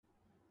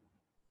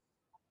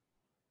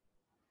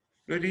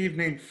Good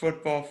evening,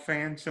 football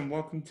fans, and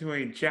welcome to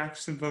a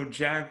Jacksonville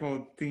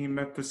Jaguar theme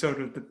episode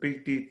of the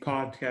Big D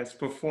podcast.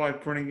 Before I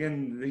bring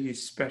in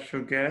these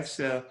special guests,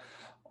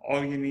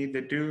 all you need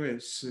to do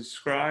is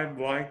subscribe,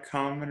 like,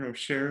 comment, or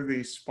share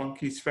the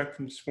Spunky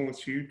Spectrum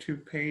Sports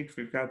YouTube page.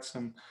 We've got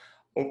some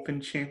Open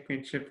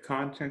Championship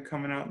content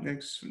coming out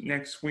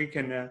next week,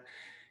 and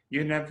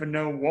you never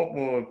know what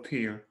will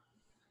appear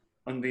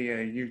on the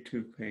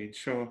YouTube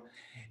page. So,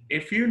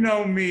 if you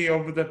know me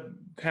over the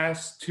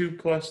past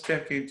 2+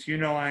 decades, you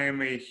know I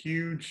am a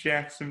huge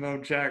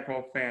Jacksonville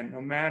Jaguar fan. No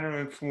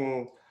matter if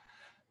we're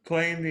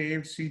playing the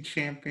AFC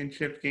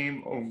Championship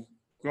game or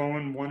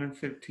going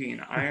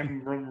 1-15, I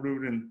am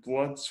rooting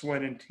blood,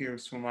 sweat, and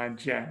tears for my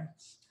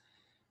Jags.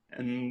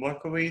 And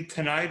luckily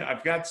tonight,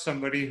 I've got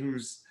somebody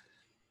who's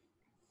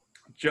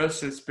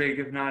just as big,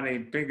 if not a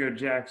bigger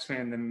Jags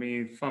fan than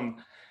me, from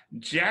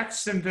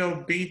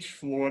Jacksonville Beach,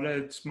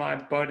 Florida. It's my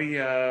buddy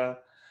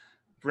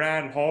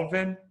Brad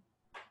Harvin.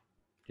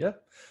 Yeah.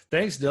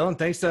 Thanks, Dylan.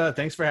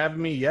 Thanks for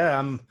having me. Yeah,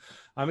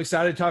 I'm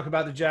excited to talk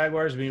about the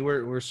Jaguars. I mean,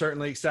 we're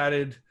certainly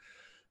excited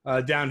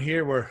down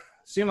here.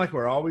 Seem like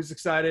we're always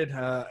excited.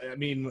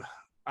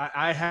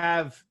 I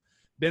have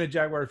been a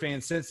Jaguar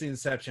fan since the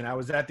inception. I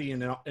was at the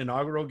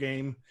inaugural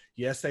game.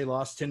 Yes, they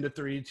lost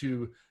 10-3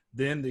 to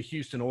then the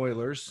Houston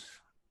Oilers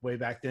way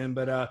back then,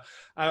 but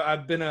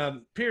I've been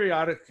a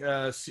periodic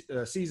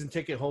season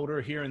ticket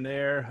holder here and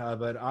there,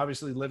 but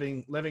obviously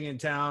living in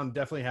town,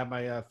 definitely have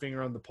my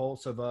finger on the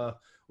pulse of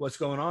what's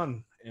going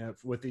on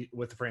with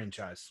the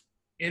franchise.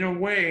 In a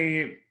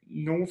way,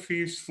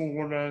 Northeast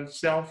Florida,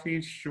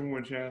 Southeast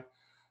Georgia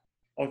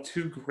are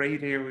two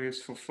great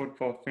areas for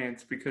football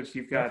fans because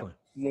you've got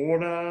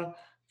Definitely.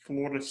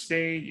 Florida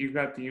State, you've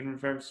got the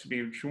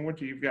University of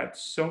Georgia, you've got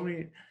so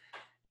many.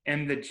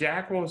 And the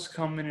Jaguars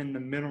coming in the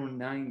middle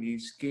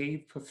 90s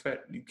gave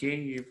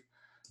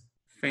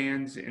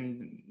fans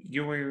in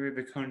your area of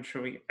the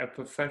country a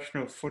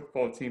professional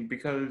football team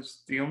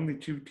because the only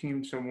two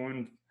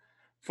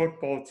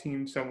football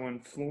teams that were in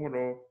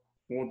Florida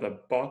were the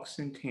Bucs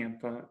in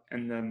Tampa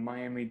and the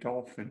Miami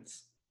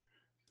Dolphins.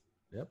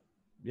 Yep.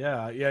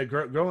 Yeah.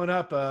 Growing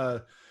up,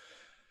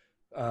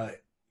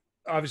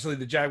 obviously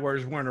the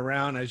Jaguars weren't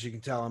around. As you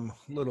can tell, I'm a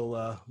little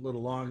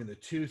long in the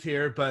tooth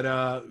here,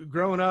 but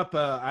growing up,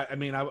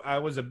 I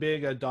was a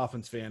big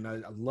Dolphins fan.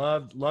 I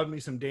loved me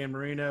some Dan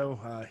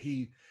Marino.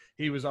 He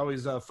was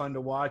always fun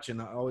to watch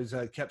and always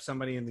kept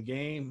somebody in the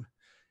game.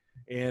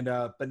 And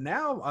but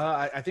now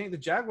I think the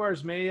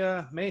Jaguars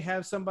may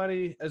have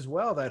somebody as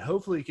well that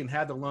hopefully can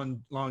have the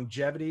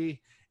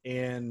longevity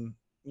and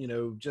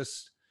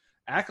just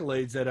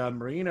accolades that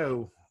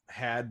Marino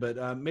had,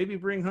 but maybe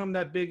bring home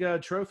that big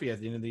trophy at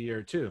the end of the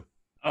year too.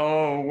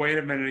 Oh, wait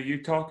a minute. Are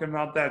you talking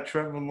about that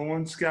Trevor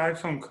Lawrence guy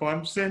from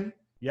Clemson?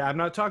 Yeah, I'm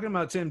not talking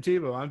about Tim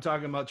Tebow. I'm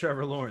talking about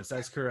Trevor Lawrence.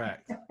 That's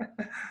correct.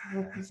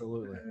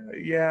 Absolutely.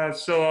 Yeah,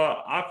 so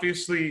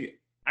obviously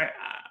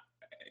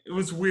it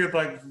was weird,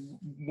 like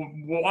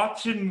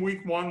watching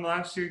week 1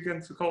 last year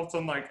against the Colts.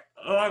 I'm like,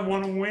 oh, I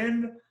want to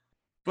win,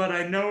 but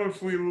I know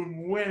if we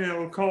win,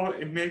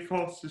 it may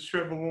cost us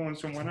Trevor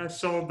Lawrence. And when I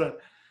saw the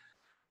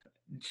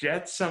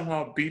Jets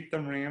somehow beat the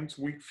Rams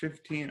week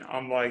 15,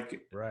 I'm like,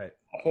 right,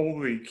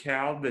 holy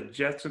cow, the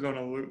Jets are going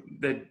to lose.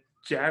 The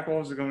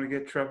Jaguars are going to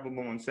get Trevor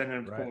Lawrence. And then,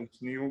 of course,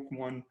 New York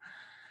won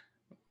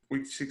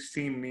week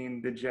 16,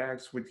 meaning the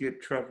Jags would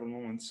get Trevor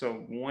Lawrence. So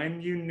when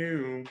you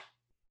knew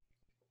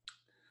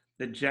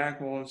the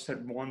Jaguars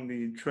had won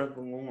the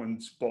Trevor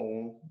Lawrence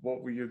Bowl,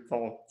 what were your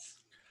thoughts?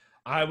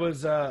 I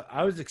was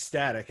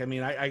ecstatic. I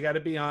mean, I got to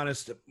be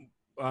honest.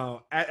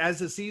 As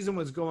the season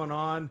was going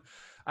on,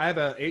 I have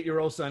an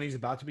 8-year-old son. He's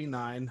about to be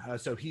 9,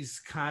 so he's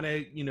kind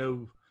of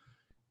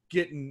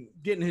getting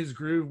his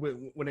groove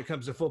when it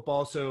comes to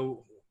football.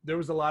 So there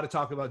was a lot of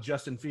talk about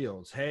Justin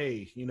Fields.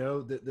 Hey,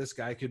 this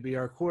guy could be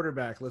our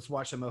quarterback. Let's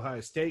watch some Ohio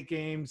State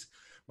games.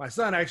 My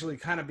son actually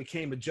kind of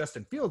became a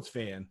Justin Fields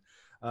fan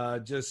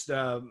as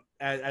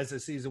the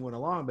season went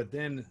along. But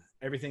then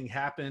everything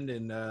happened,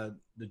 and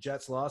the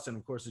Jets lost, and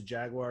of course the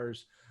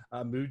Jaguars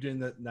moved in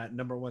that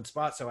number 1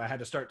 spot. So I had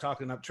to start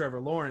talking up Trevor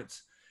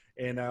Lawrence.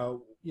 And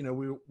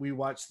we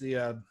watched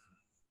the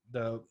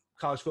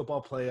college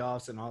football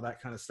playoffs and all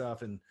that kind of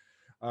stuff, and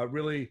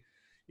really,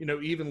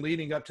 even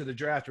leading up to the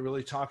draft,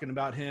 really talking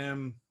about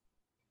him,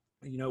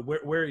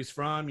 where he's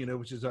from,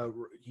 which is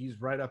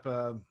he's right up,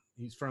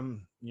 he's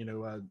from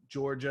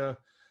Georgia,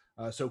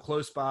 so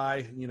close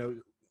by.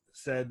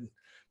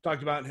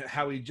 Talked about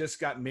how he just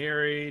got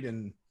married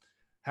and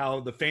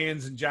how the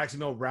fans in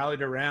Jacksonville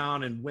rallied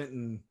around and went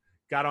and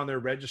got on their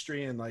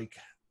registry and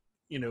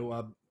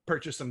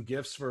purchased some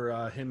gifts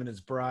for him and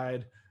his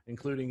bride,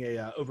 including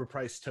a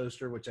overpriced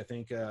toaster, which I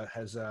think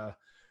has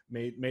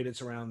made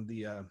its around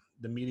the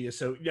media.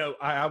 So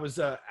I was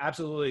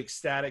absolutely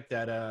ecstatic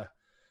that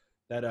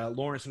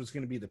Lawrence was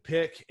going to be the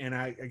pick, and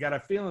I got a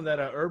feeling that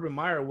Urban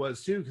Meyer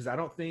was too, because I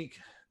don't think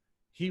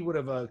he would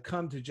have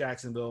come to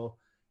Jacksonville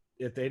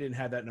if they didn't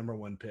have that number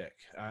 1 pick.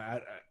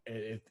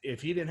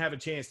 If he didn't have a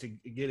chance to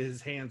get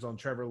his hands on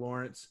Trevor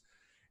Lawrence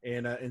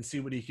and see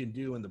what he can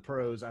do in the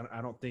pros.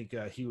 I don't think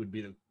he would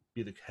be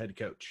the head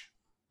coach.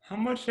 How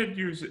much had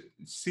you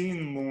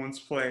seen Lawrence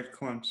play at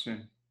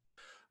Clemson?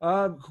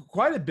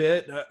 Quite a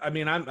bit. I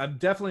mean, I'm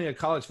definitely a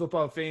college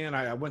football fan.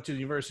 I went to the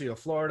University of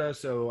Florida,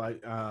 so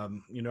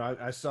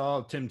I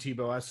saw Tim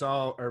Tebow, I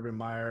saw Urban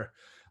Meyer,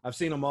 I've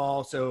seen them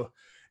all. So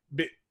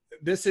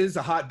this is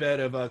a hotbed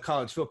of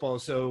college football.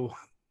 So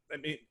I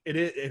mean,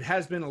 it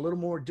has been a little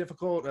more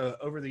difficult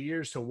over the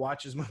years to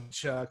watch as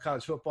much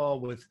college football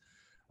with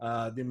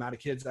the amount of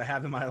kids I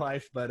have in my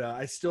life, but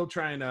I still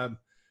try and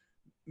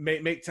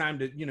make time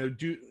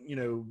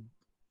to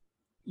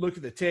look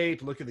at the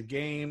tape, look at the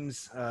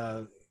games,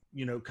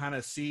 kind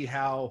of see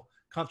how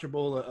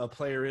comfortable a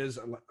player is.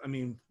 I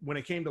mean, when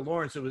it came to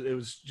Lawrence, it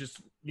was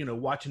just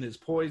watching his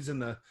poise in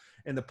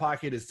the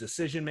pocket, his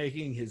decision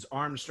making, his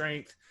arm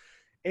strength,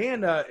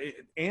 and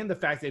the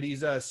fact that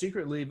he's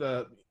secretly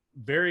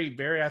very,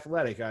 very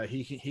athletic.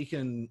 He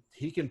can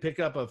pick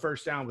up a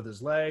first down with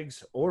his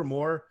legs or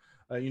more.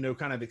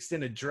 Kind of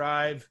extended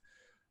drive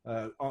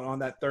on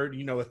that third, a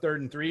 3rd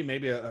and 3,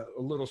 maybe a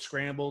little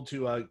scramble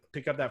to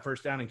pick up that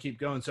first down and keep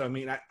going. So I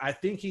mean, I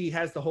think he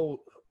has the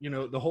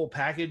whole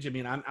package. I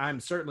mean, I'm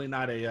certainly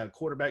not a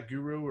quarterback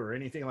guru or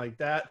anything like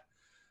that,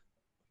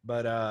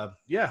 but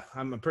yeah,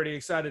 I'm pretty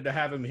excited to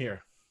have him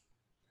here.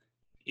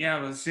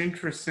 Yeah, it was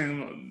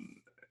interesting.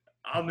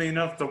 Oddly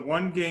enough, the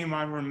one game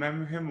I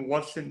remember him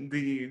wasn't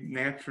the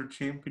national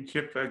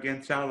championship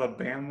against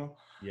Alabama,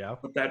 Yeah.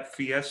 but that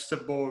Fiesta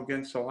Bowl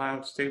against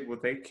Ohio State where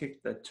they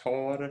kicked the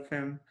tar out of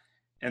him,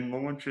 and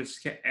Lawrence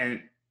just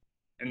and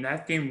in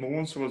that game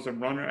Lawrence was a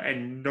runner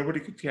and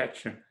nobody could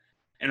catch him.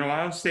 And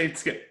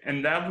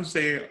that was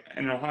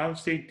an Ohio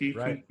State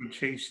defense Right. with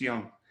Chase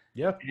Young.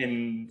 Yep.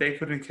 And they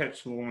couldn't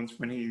catch Lawrence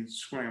when he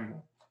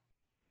scrambled.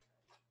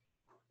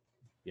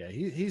 Yeah,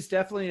 he's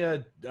definitely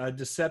a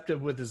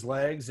deceptive with his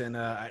legs, and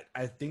I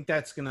think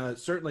that's going to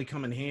certainly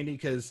come in handy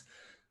because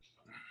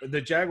the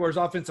Jaguars'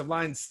 offensive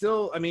line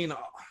still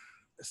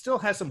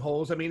has some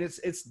holes. I mean,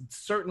 it's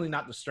certainly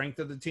not the strength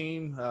of the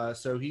team,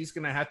 so he's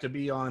going to have to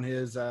be on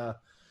his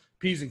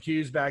P's and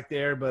Q's back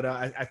there. But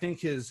I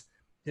think his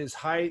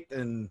height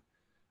and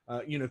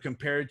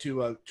compared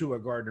to a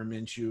Gardner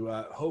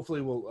Minshew,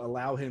 hopefully will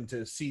allow him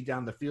to see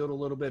down the field a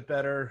little bit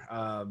better.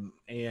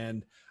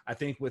 And I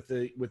think with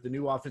the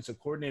new offensive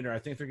coordinator, I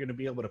think they're going to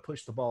be able to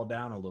push the ball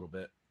down a little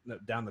bit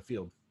down the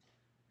field.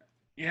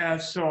 Yeah,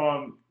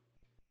 so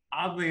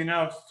oddly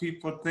enough,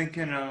 people are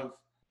thinking of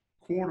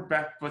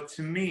quarterback, but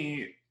to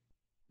me,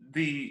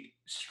 the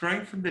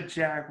strength of the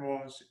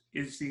Jaguars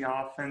is the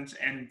offense,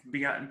 and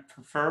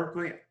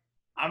preferably,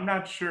 I'm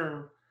not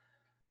sure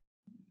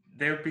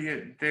there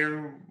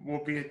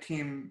will be a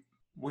team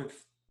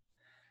with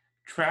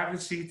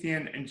Travis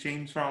Etienne and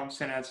James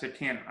Robinson as a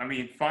tandem. I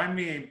mean, find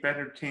me a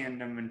better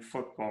tandem in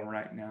football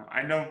right now.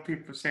 I know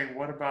people say,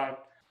 what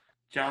about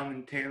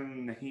Jonathan Taylor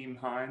and Naheem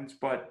Hines?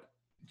 But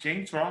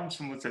James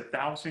Robinson was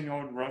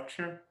 1,000-yard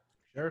rusher.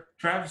 Sure.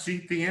 Travis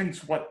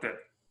Etienne's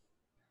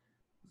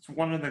it's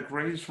one of the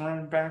greatest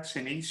running backs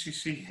in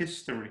ACC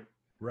history.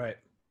 Right.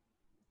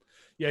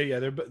 Yeah.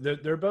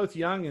 They're both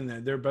young,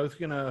 and they're both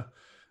gonna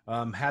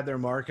have their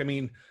mark. I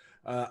mean,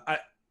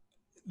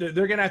 they're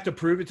going to have to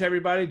prove it to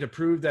everybody to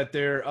prove that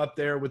they're up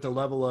there with the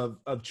level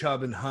of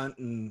Chubb and Hunt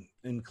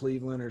in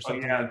Cleveland or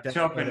something like that.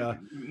 Chubb but,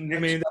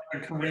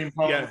 Kareem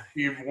Hunt,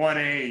 you've won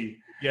a.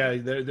 Yeah,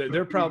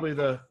 they're probably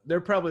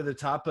the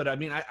top. But I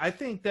mean, I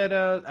think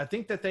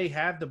that they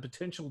have the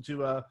potential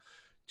to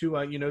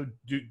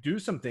do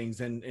some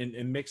things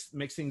and mix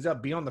things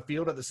up, be on the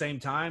field at the same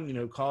time.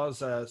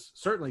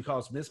 Certainly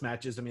cause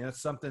mismatches. I mean,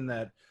 that's something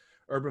that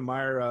Urban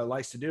Meyer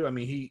likes to do. I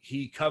mean,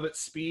 he covets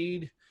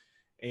speed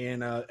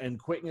and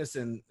quickness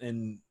and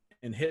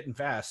hitting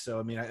fast. So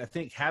I mean, I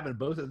think having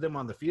both of them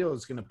on the field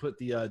is going to put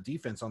the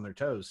defense on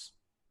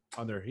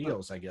their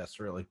heels, I guess,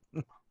 really.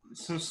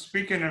 So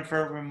speaking of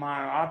Urban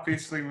Meyer,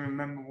 obviously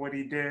remember what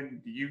he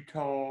did,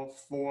 Utah,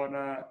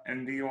 Florida,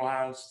 and the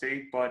Ohio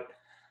State, but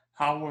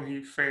how will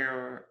he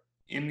fare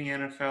in the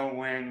NFL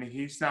when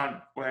he's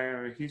not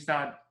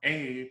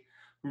A,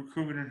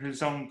 recruiting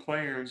his own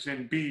players,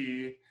 and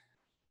B,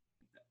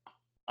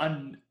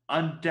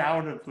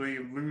 undoubtedly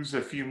lose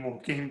a few more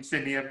games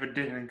than he ever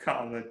did in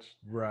college.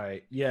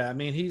 Right. Yeah. I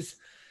mean,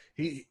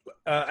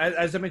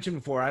 as I mentioned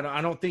before,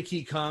 I don't think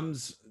he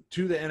comes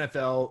to the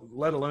NFL,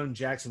 let alone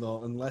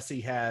Jacksonville, unless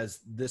he has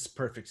this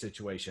perfect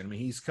situation. I mean,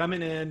 he's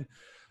coming in.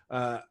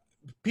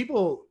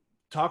 People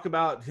talk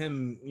about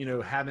him,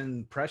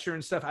 having pressure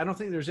and stuff. I don't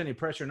think there's any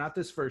pressure, not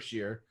this first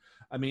year.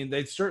 I mean,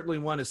 they certainly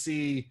want to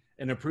see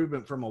an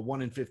improvement from a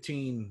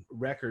 1-15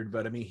 record,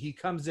 but I mean, he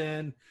comes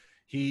in.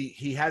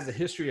 He has a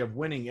history of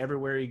winning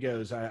everywhere he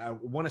goes. I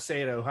want to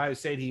say at Ohio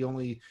State, he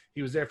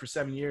was there for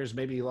 7 years.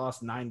 Maybe he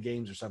lost 9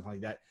 games or something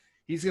like that.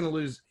 He's going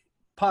to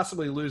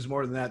possibly lose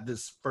more than that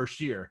this first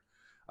year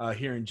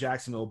here in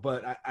Jacksonville.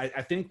 But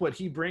I think what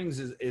he brings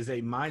is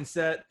a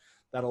mindset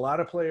that a lot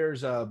of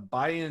players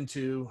buy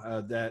into,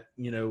 that,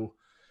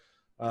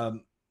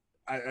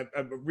 I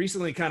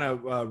recently kind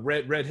of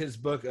read his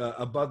book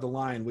Above the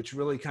Line, which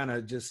really kind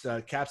of just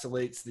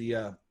encapsulates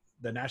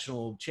the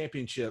national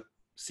championship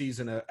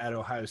season at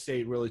Ohio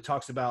State. Really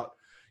talks about,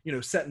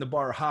 setting the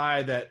bar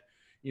high, that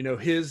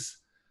his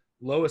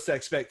lowest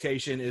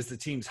expectation is the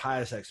team's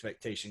highest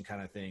expectation,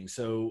 kind of thing.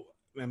 So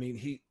I mean,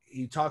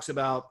 he talks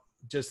about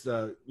just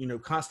the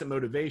constant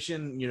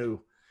motivation,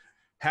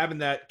 having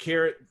that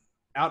carrot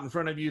out in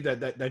front of you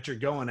that you're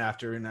going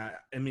after. And I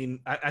mean,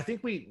 I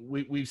think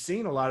we've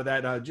seen a lot of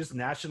that just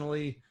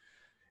nationally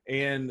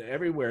and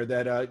everywhere,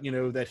 that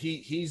that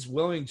he's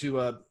willing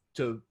to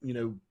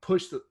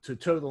push to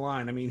toe the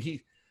line. I mean,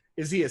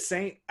 is he a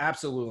saint?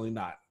 Absolutely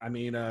not. I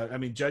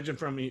mean, judging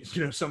from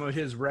some of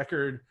his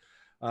record,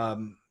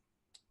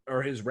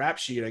 or his rap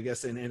sheet, I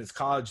guess, in his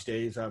college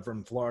days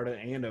from Florida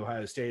and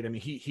Ohio State. I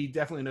mean, he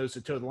definitely knows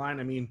to toe the line.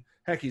 I mean,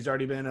 heck, he's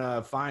already been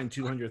fined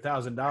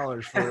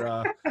 $200,000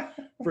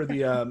 for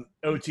the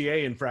OTA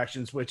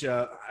infractions, which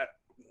I'm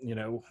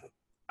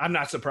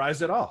not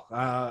surprised at all.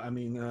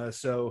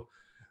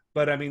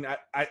 But I mean,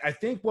 I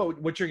think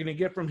what you're going to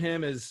get from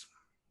him is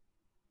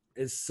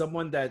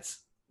someone that's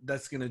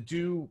going to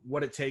do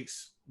what it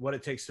takes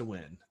to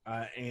win,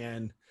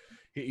 and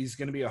he's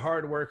going to be a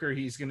hard worker.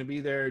 He's going to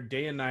be there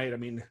day and night. I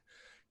mean,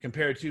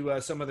 compared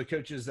to some of the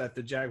coaches that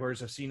the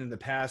Jaguars have seen in the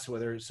past,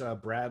 whether it's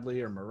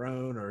Bradley or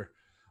Marone, or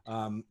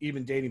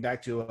even dating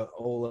back to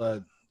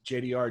old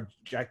JDR,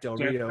 Jack Del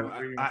Rio.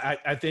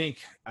 I think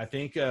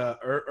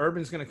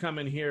Urban's going to come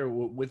in here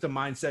with the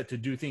mindset to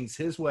do things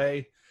his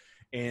way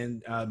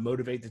and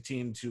motivate the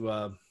team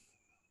to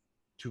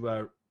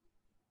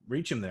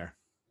reach him there.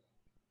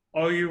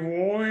 Are you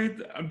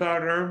worried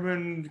about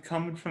Urban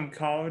coming from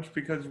college,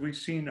 because we've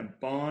seen a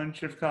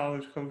bunch of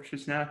college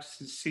coaches not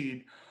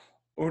succeed?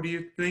 Or do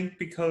you think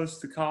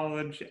because the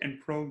college and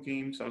pro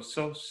games are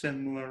so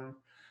similar,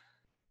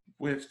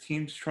 with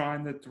teams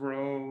trying to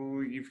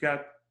throw, you've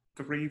got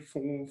 3,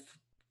 4,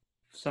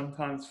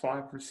 sometimes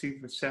 5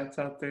 receiver sets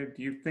out there,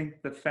 do you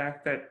think the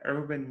fact that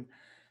Urban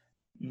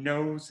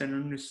knows and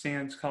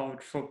understands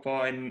college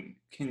football and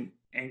can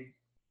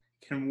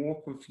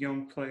work with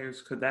young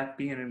players, could that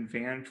be an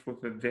advantage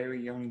with a very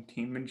young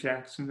team in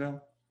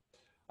Jacksonville?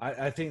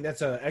 I think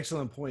that's an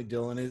excellent point,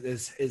 Dylan,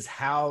 is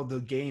how the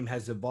game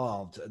has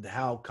evolved,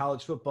 how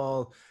college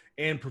football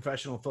and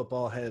professional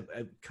football have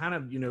kind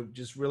of,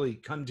 just really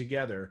come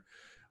together.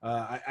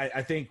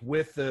 I think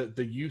with the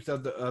youth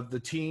of the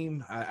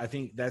team, I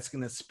think that's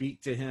going to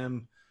speak to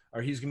him,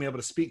 or he's going to be able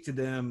to speak to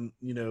them,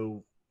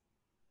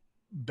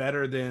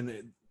 better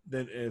than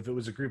if it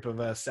was a group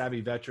of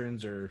savvy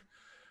veterans or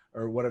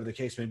whatever the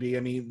case may be.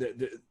 I mean,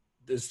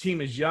 this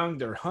team is young,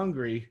 they're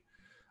hungry.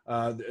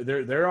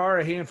 There are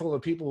a handful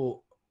of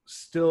people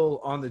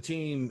still on the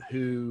team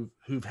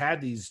who've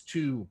had these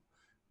 2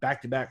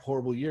 back-to-back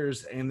horrible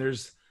years, and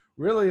there's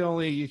really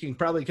only, you can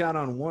probably count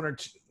on one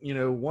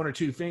or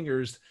two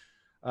fingers,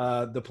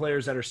 the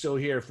players that are still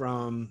here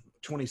from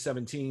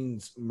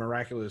 2017's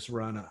miraculous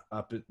run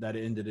up that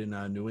ended in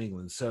New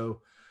England. So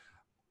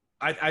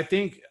I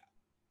think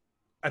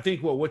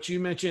what you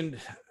mentioned,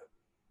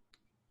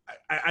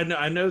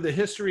 I know the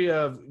history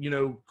of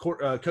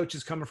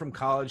coaches coming from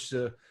college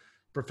to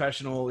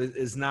professional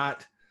is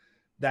not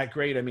that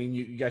great. I mean,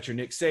 you got your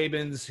Nick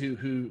Sabans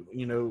who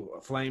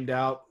flamed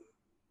out,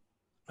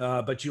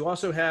 but you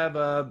also have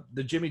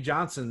the Jimmy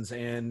Johnsons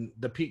and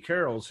the Pete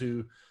Carrolls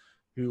who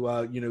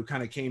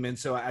kind of came in.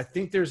 So I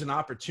think there's an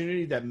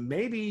opportunity that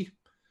maybe,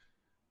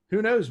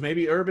 who knows,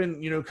 maybe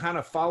Urban kind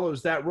of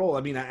follows that role.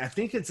 I mean, I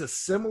think it's a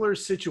similar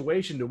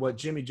situation to what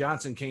Jimmy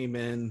Johnson came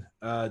in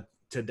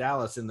to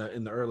Dallas in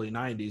the early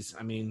 90s.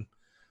 I mean,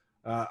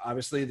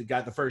 obviously they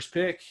got the first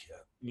pick.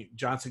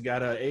 Johnson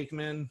got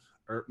Aikman,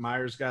 or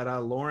Myers got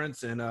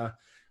Lawrence, and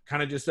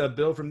kind of just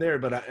build from there.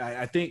 But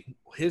I think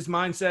his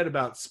mindset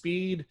about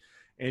speed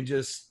and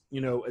just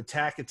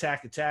attack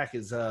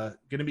is going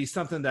to be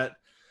something that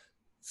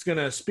it's going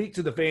to speak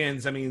to the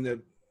fans. I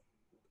mean,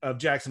 of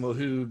Jacksonville,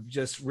 who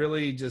just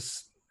really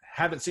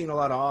haven't seen a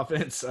lot of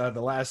offense the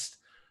last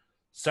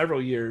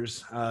several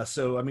years.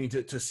 So I mean,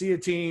 to see a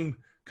team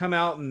come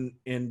out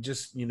and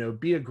just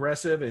be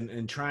aggressive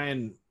and try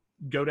and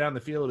go down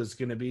the field is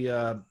going to be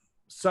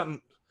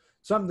something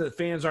that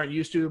fans aren't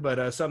used to,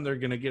 but something they're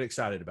going to get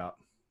excited about.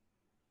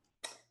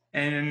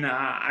 And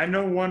I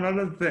know one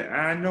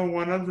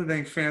other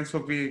thing fans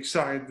will be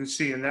excited to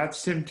see, and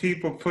that's Tim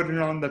Tebow putting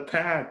on the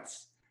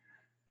pads.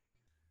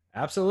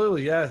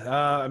 Absolutely,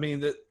 yeah.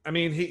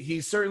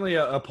 He's certainly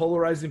a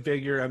polarizing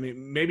figure. I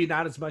mean, maybe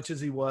not as much as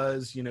he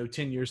was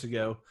 10 years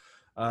ago,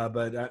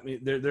 but I mean,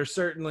 they're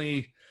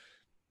certainly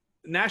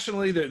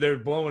nationally they're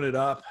blowing it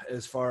up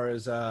as far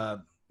as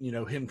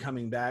him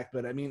coming back.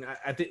 But I mean,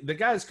 I think the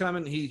guy's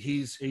coming.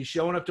 He's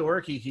showing up to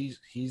work.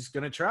 He's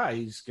going to try.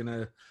 He's going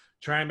to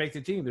try and make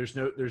the team. There's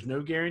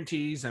no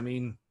guarantees. I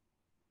mean,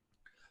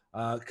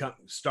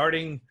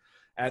 starting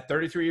at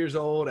 33 years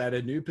old at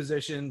a new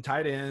position,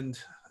 tight end,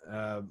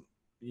 on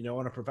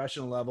a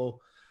professional level,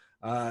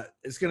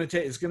 it's going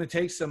to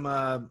take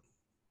some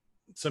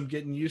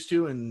getting used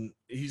to, and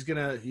he's going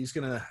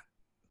to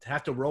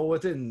have to roll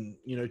with it and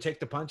take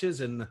the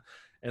punches and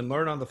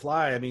learn on the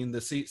fly. I mean,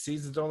 the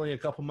season's only a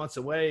couple months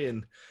away,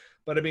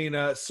 but I mean,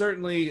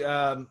 certainly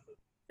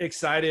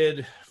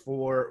excited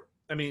for.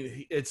 I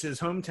mean, it's his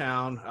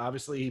hometown.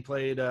 Obviously, he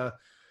played at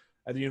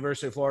the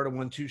University of Florida,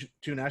 won two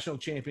national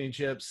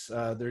championships.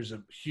 There's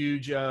a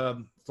huge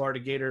Florida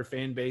Gator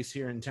fan base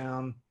here in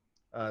town,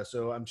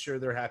 so I'm sure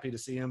they're happy to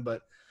see him.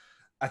 But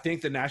I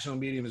think the national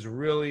media is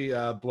really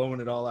blowing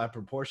it all out of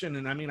proportion.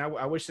 And I mean,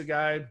 I wish the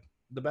guy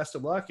the best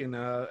of luck. And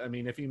I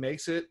mean, if he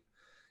makes it,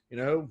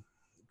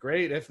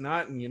 great. If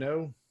not,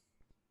 and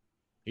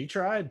he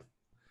tried.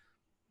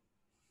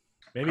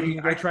 Maybe he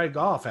can go try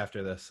golf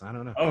after this. I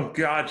don't know. Oh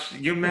gosh,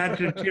 you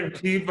imagine Tim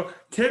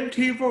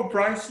Tebow,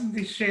 Bryson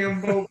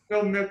DeChambeau,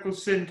 Phil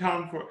Mickelson,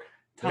 Tom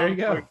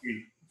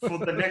Brady for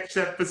the next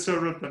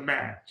episode of the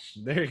match.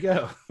 There you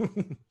go.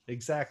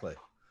 Exactly.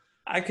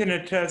 I can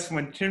attest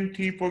when Tim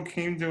Tebow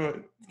came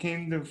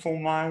to Full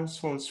Miles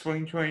for a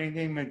spring training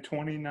game in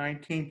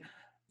 2019,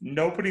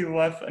 nobody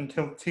left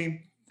until Timmy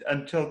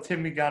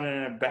got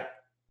in a bet.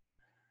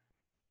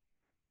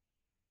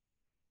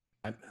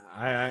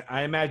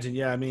 I imagine,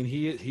 yeah. I mean,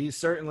 he's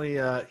certainly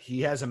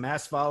he has a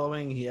mass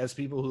following. He has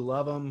people who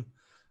love him.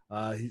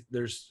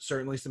 There's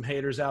certainly some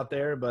haters out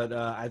there, but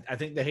I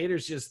think the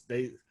haters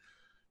they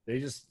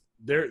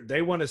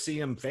want to see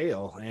him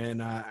fail,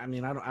 and I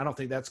mean, I don't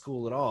think that's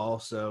cool at all.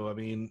 So I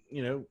mean,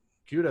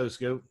 kudos,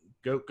 go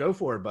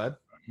for it, bud.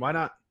 Why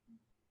not?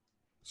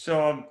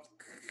 So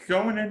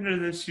going into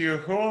this year,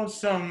 who are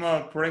some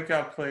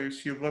breakout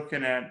players you're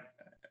looking at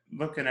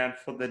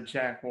for the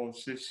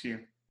Jaguars this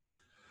year?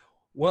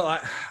 Well,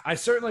 I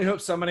certainly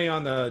hope somebody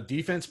on the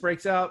defense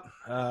breaks out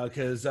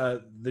because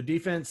the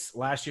defense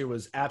last year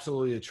was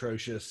absolutely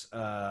atrocious.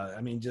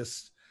 I mean,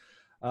 just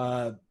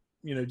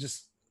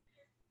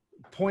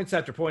points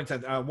after points.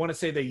 I want to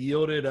say they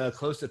yielded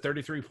close to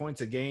 33 points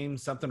a game,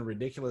 something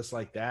ridiculous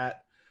like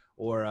that,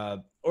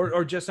 or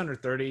just under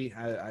 30.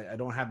 I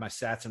don't have my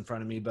stats in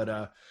front of me,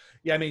 but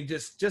yeah, I mean,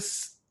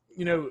 just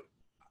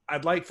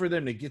I'd like for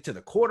them to get to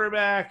the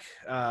quarterback,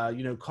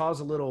 cause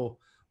a little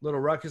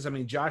ruckus. I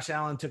mean, Josh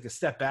Allen took a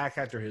step back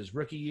after his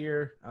rookie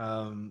year.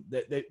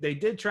 They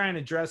did try and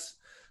address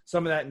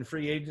some of that in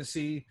free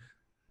agency,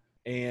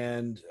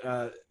 and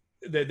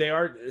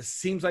it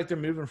seems like they're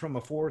moving from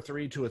a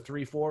 4-3 to a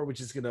 3-4,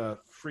 which is going to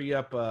free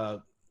up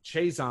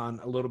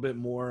Chiasson a little bit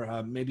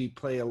more, maybe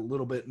play a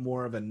little bit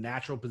more of a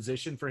natural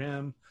position for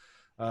him,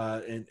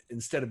 and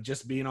instead of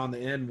just being on the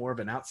end, more of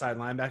an outside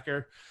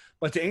linebacker.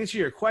 But to answer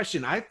your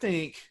question, I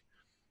think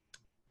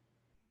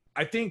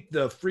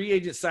the free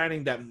agent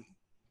signing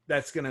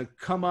that's going to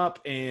come up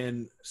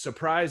and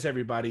surprise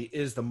everybody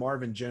is the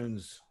Marvin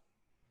Jones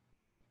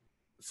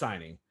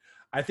signing.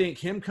 I think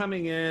him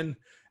coming in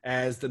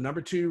as the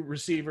number 2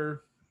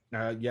 receiver.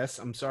 Yes,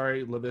 I'm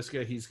sorry,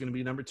 Laviska, he's going to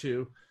be number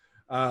 2.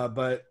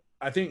 But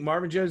I think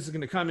Marvin Jones is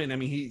going to come in. I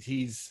mean,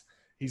 he's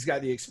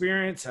got the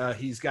experience.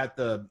 He's got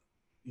the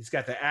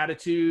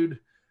attitude.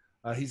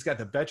 He's got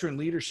the veteran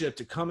leadership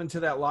to come into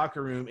that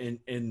locker room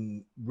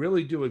and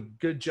really do a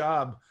good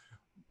job,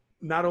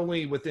 not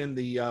only within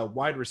the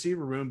wide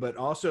receiver room, but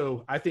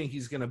also I think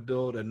he's going to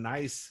build a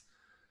nice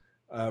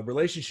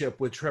relationship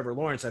with Trevor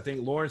Lawrence. I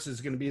think Lawrence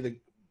is going to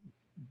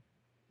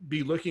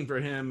be looking for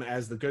him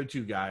as the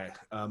go-to guy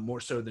more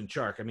so than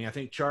Chark. I mean, I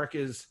think Chark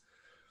is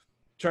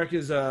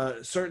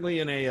certainly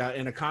in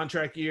a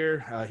contract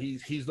year.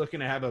 He's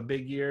looking to have a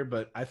big year,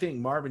 but I think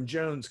Marvin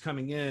Jones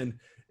coming in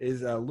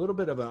is a little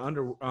bit of an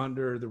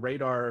under the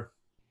radar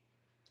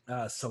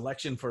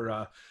selection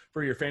for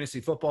your fantasy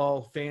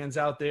football fans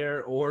out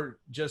there, or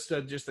just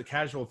the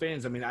casual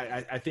fans. I mean,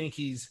 I think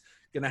he's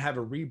going to have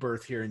a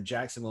rebirth here in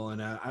Jacksonville,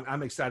 and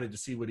I'm excited to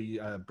see what he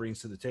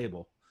brings to the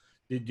table.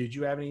 Did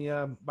you have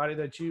anybody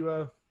that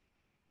you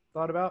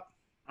thought about?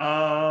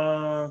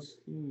 I'm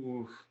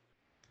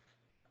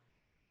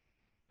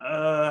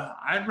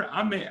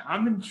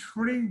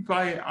intrigued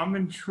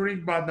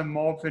by the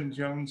Marvin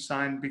Jones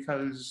sign,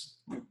 because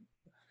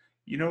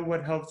you know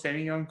what helps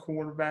any young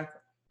quarterback?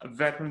 A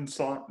veteran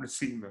slot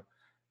receiver.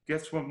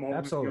 Guess what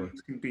Marvin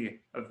Jones can be?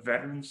 A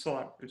veteran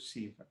slot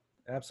receiver.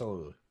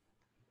 Absolutely.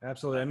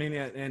 I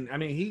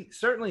mean, he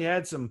certainly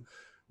had some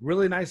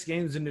really nice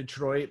games in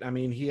Detroit. I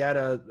mean, he had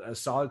a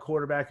solid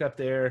quarterback up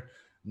there.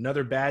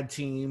 Another bad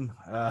team,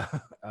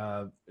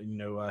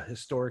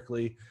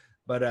 historically,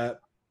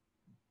 but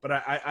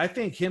I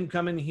think him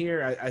coming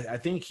here, I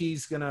think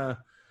he's gonna,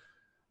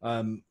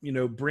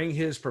 bring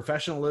his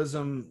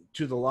professionalism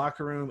to the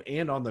locker room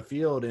and on the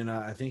field, and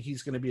I think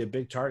he's going to be a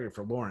big target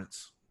for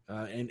Lawrence,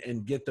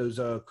 and get those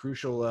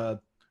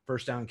crucial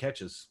first down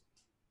catches.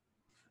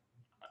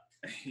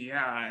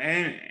 Yeah,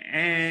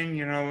 and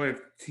if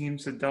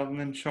teams are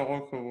doubling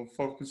Chalk or will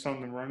focus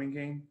on the running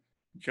game,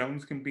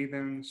 Jones can be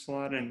there in the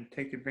slot and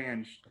take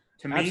advantage.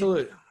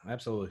 Absolutely.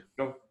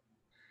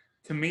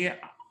 To me,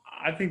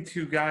 I think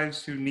 2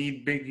 guys who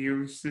need big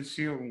years this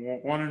year.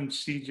 One is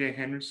CJ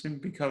Henderson,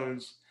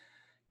 because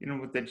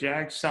with the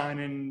Jags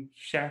signing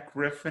Shaq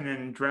Griffin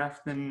and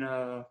drafting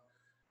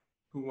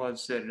who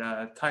was it?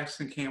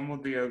 Tyson Campbell,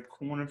 the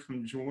corner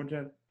from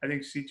Georgia. I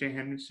think CJ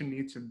Henderson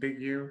needs a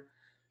big year.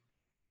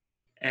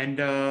 And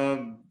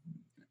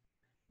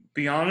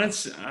be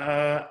honest,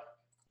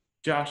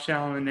 Josh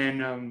Allen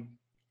and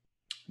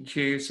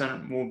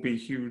Chiasson will be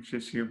huge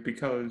this year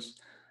because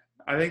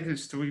I think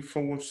this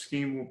 3-4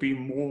 scheme will be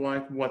more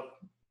like what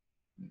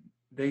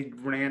they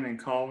ran in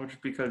college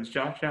because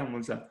Josh Allen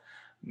was a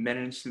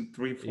menace in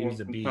He 3-4 was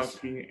a beast.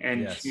 Kentucky,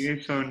 and Yes.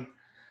 Chiasson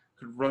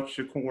could rush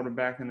the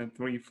quarterback in a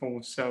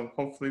 3-4. So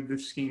hopefully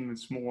this scheme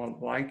is more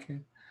like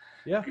it.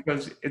 Yeah.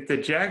 Because if the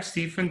Jags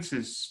defense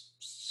is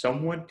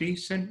somewhat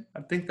decent,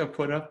 I think they'll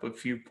put up a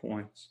few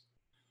points.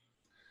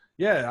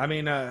 Yeah, I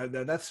mean,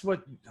 that's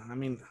what I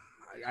mean.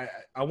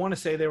 I want to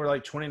say they were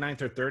like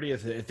 29th or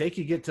 30th. If they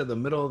could get to the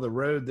middle of the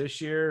road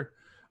this year,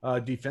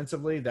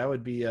 defensively, that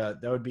would be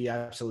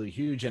absolutely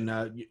huge. And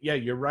yeah,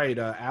 you're right.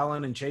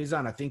 Allen and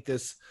Chiasson, I think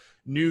this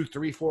new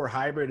 3-4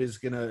 hybrid is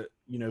gonna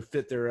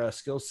fit their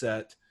skill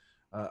set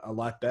a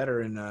lot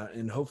better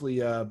and hopefully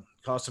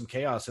cause some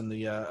chaos in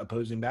the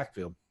opposing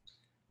backfield.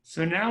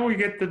 So now we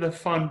get to the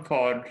fun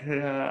part.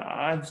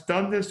 I've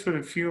done this with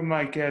a few of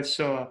my guests,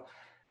 so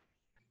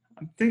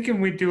I'm thinking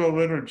we do a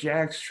little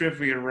Jags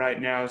trivia right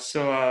now.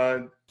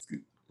 So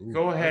Ooh,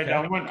 go ahead. okay.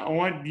 I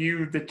want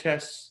you to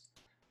test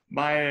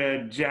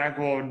my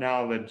Jaguar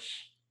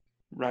knowledge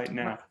right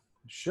now.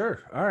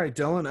 Sure. All right,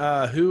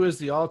 Dylan. Who is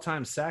the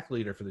all-time sack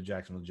leader for the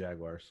Jacksonville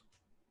Jaguars?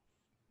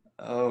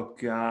 Oh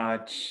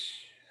God.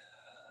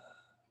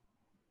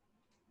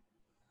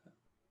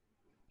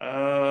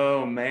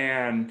 Oh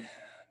man.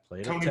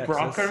 Played at Tony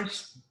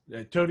Texas.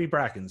 Brockers. Tony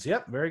Brackens.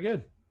 Yep. Very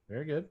good.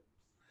 Very good.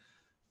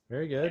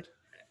 Very good.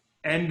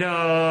 And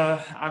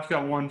I've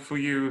got one for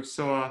you.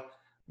 So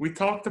we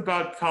talked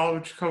about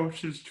college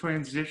coaches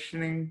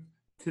transitioning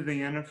to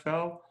the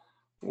NFL.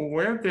 Well,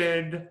 where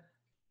did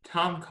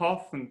Tom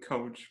Coughlin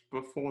coach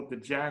before the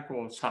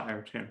Jaguars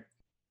hired him?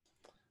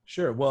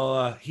 Sure.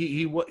 Well,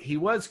 he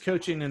was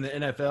coaching in the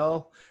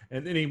NFL,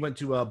 and then he went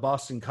to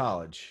Boston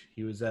College.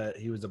 He was a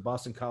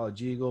Boston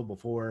College Eagle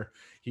before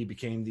he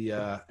became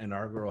the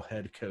inaugural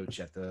head coach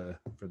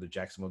for the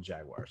Jacksonville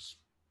Jaguars.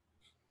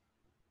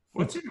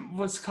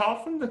 Was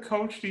Coughlin the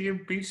coach the year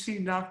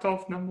BC knocked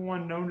off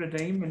 #1 Notre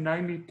Dame in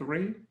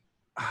 '93?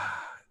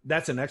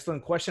 That's an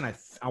excellent question.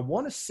 I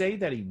want to say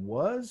that he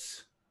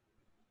was.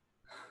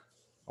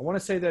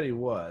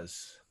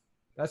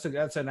 That's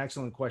an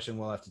excellent question.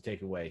 We'll have to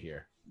take away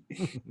here.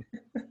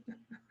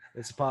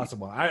 It's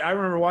possible. I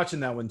remember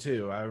watching that one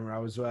too. I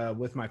was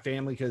with my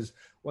family because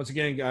once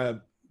again,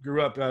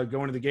 grew up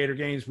going to the Gator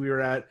games. We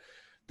were at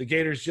the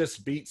Gators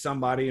just beat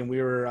somebody, and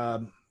we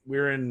were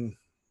in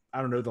I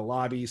don't know the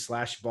lobby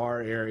 /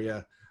 bar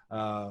area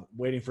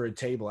waiting for a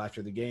table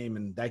after the game,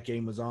 and that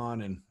game was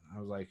on, and I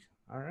was like,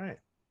 all right,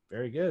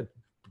 very good.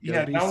 Go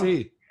Yeah,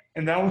 BC.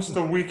 that was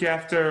the week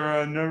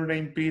after Notre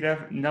Dame beat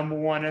 #1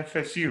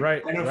 FSU.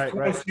 Right, and of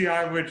course the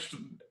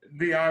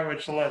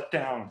Irish let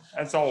down,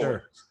 as always.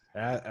 Sure.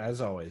 As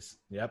always.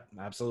 Yep,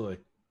 absolutely.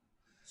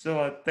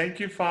 So thank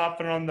you for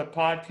hopping on the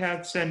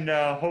podcast, and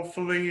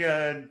hopefully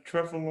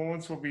Trevor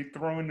Lawrence will be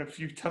throwing a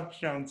few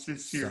touchdowns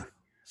this year.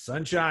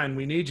 Sunshine,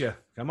 we need you.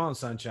 Come on,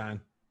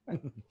 Sunshine.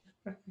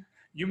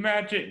 You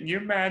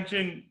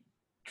imagine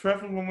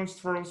Trevor Lawrence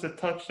throws a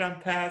touchdown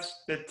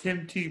pass to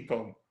Tim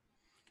Tebow.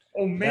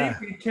 Or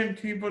maybe Tim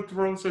Tebow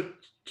throws a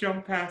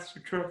jump pass to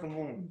Trevor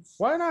Lawrence.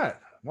 Why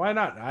not?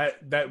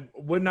 That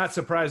would not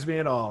surprise me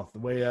at all, the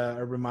way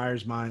Urban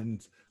Meyer's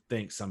mind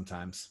thinks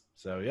sometimes.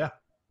 So, yeah.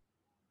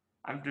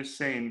 I'm just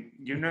saying,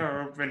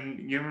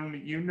 Urban,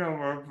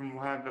 Urban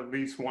will have at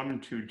least 1 or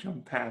 2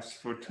 jump passes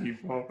for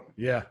Tebow.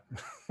 Yeah.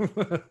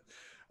 I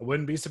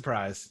wouldn't be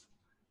surprised.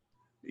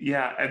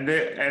 Yeah, and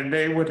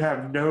they would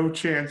have no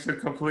chance to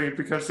complete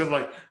because they're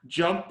like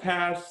jump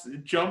pass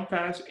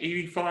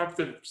 85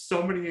 to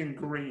somebody in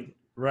green.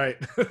 Right.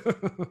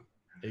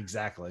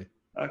 Exactly.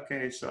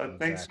 Okay, so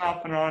thanks for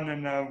hopping on,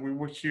 and we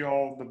wish you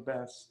all the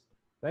best.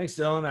 Thanks,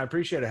 Dylan. I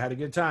appreciate it. Had a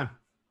good time.